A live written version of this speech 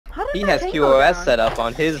How did He that has tank QoS go down? set up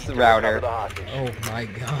on his router. Oh my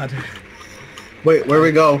god. Wait, where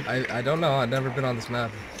we go? I don't know. I've never been on this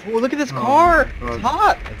map. Oh, look at this car! God. It's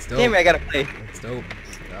hot! It's dope. Damn it, I gotta play. It's dope.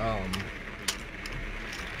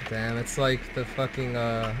 Damn, it's like the fucking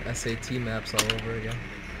SAT maps all over again.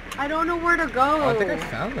 I don't know where to go. Oh, I think I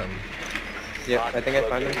found them. Yep, I think I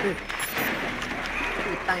found him too.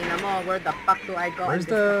 Putang mo, where the fuck do I go? Where's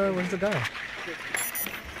the guy?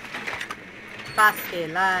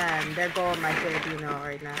 Pastilan. There go my Filipino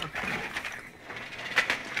right now.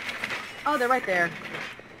 Oh, they're right there.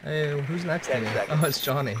 Hey, who's next to me? Oh, it's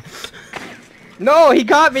Johnny. No, he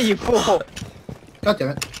got me, you fool! God damn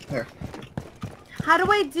it. There. How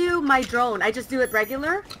do I do my drone? I just do it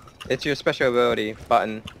regular? It's your special ability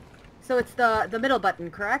button. So it's the middle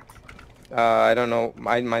button, correct? I don't know.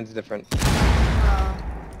 Mine's different.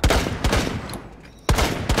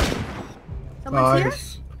 Someone's here?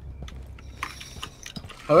 Nice.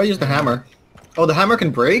 How do I use the hammer? Oh, the hammer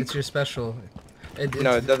can break? It's your special.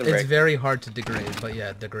 No, it doesn't break. It's very hard to degrade, but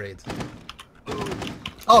yeah, it degrades.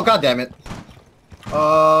 Oh, god damn it.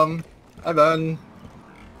 I'm done.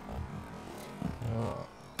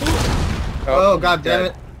 Oh, god damn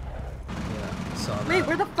it. Yeah, saw that. Wait,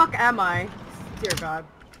 where the fuck am I? Dear God.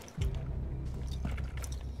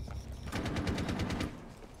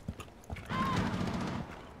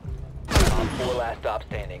 Four last stop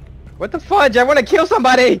standing. What the fudge? I want to kill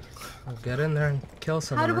somebody! Well, get in there and kill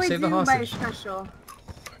someone How do or I save do the my hostage. special?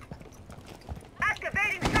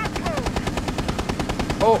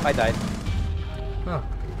 Oh, I died. Huh.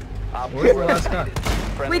 Op Where's the four last guy?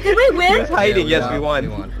 friendly Wait, did we He win? was hiding. Yeah, Yes, we won.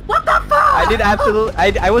 What the fuck? I did absolute.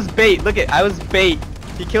 I was bait. Look I was bait.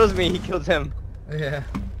 He kills me. He kills him. Yeah.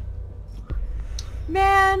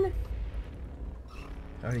 Man.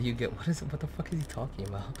 How do you get? What is it? What the fuck is he talking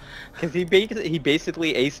about? Cause he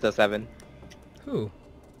basically aced us, Evan. Who?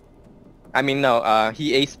 I mean, no.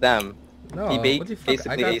 He aced them. No. He What the fuck?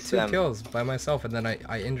 I basically got aced 2 them. kills by myself, and then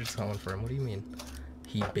I injured someone for him. What do you mean?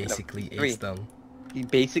 He basically 3. aced them.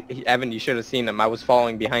 Evan, you should have seen him. I was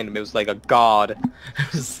following behind him. It was like a god.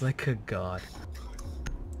 It was like a god.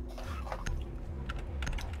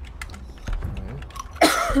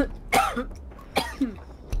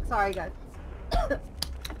 Sorry, guys.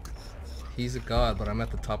 He's a god, but I'm at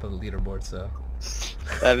the top of the leaderboard, so.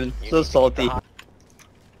 Evan, so salty.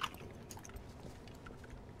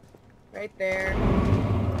 Right there.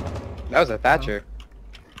 That was a Thatcher.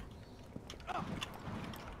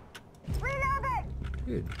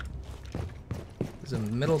 Dude. There's a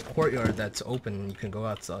middle courtyard that's open and you can go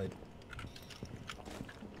outside.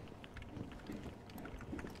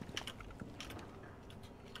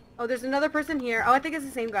 Oh, there's another person here. Oh, I think it's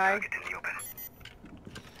the same guy.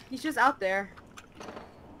 He's just out there.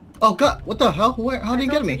 Oh god, what the hell? Where? How did he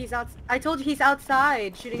get me? I told you he's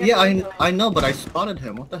outside shooting at Yeah, the window. I know, but I spotted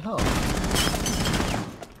him. What the hell?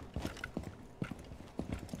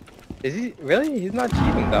 Is he really? He's not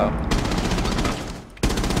cheating though.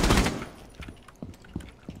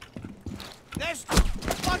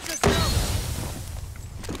 Watch yourself!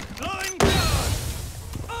 Going down!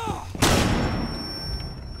 Oh!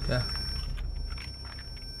 Yeah.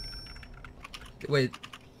 Wait.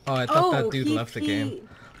 Oh, I thought that dude left the game.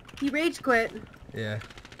 He rage quit. Yeah.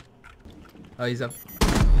 Oh, he's up.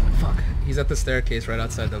 Fuck. He's at the staircase right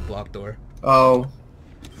outside the block door. Oh.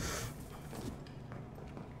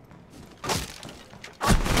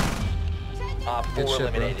 Op Good 4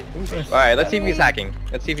 shit, bro. eliminated. Alright, let's see if he's hacking.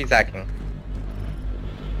 Let's see if he's hacking.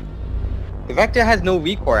 The Vector has no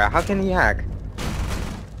recoil. How can he hack?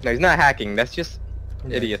 No, he's not hacking. That's just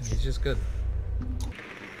Yeah, idiots. He's just good.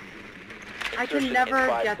 I can Insertion in never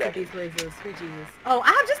 5 get to seconds. these places. Sweet Jesus. Oh,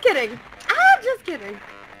 I'm just kidding. I'm just kidding.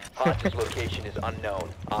 Hostage location is unknown.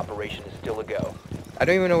 Operation is still a go. I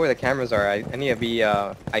don't even know where the cameras are. I need to be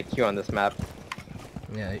IQ on this map.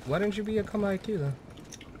 Yeah, why didn't you become IQ then?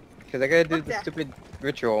 Because I gotta do Look the there. stupid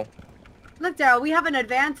ritual. Look, Daryl, we have an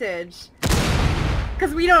advantage.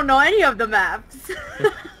 Because we don't know any of the maps.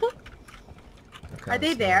 Okay, Are they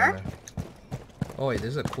let's go there? in there. Oh wait,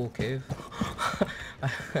 there's a cool cave.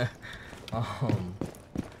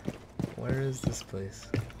 Where is this place?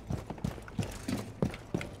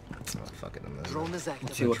 Oh fuck it, I'm gonna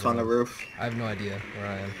Let's see what's on the roof. I have no idea where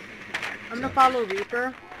I am. I'm gonna follow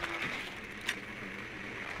Reaper.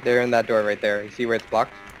 They're in that door right there. You see where it's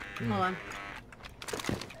blocked? Hold on.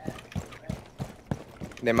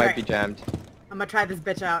 They might Alright. be jammed. I'm gonna try this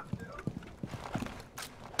bitch out.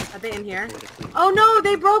 Are they in here? Oh no,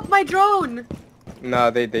 they broke my drone! No,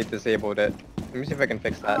 they disabled it. Let me see if I can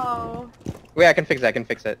fix that. Oh. Wait, I can fix it. I can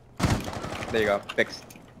fix it. There you go. Fixed.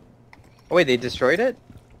 Oh wait, they destroyed it?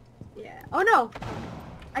 Yeah. Oh no!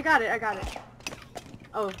 I got it.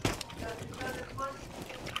 Oh.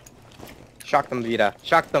 Shock them, Vita.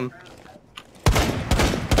 Shock them.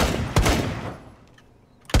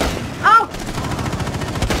 Oh!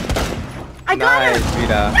 I got Nice, him!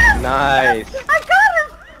 Vita. Yes! Nice. Yes! I got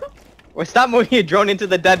him! Well, stop moving your drone into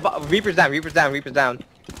the dead Reaper's down, Reaper's down, Reaper's down.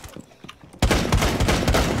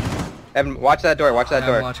 Evan, watch that door, watch that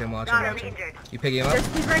door. I'm watching. Got him. You picking him up?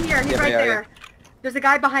 He's right here. He's Yeah, right yeah, there. There's a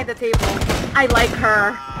guy behind the table. I like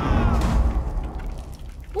her.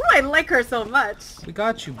 Ooh, I like her so much. We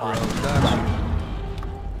got you, bro. We got you.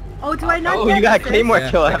 Oh, do I not Oh, get you got a this? claymore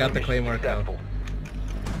Yeah, kill. I got the claymore kill.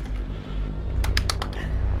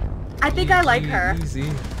 I think I like her. Easy.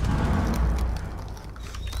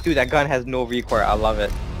 Dude, that gun has no recoil. I love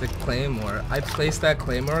it. The claymore. I placed that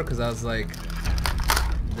claymore because I was like,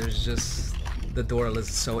 there's just the door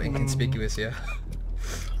is so inconspicuous. Yeah.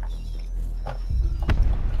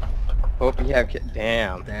 Hope you have.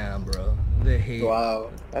 Damn. Damn, bro. The hate.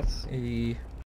 Wow. That's. Eh.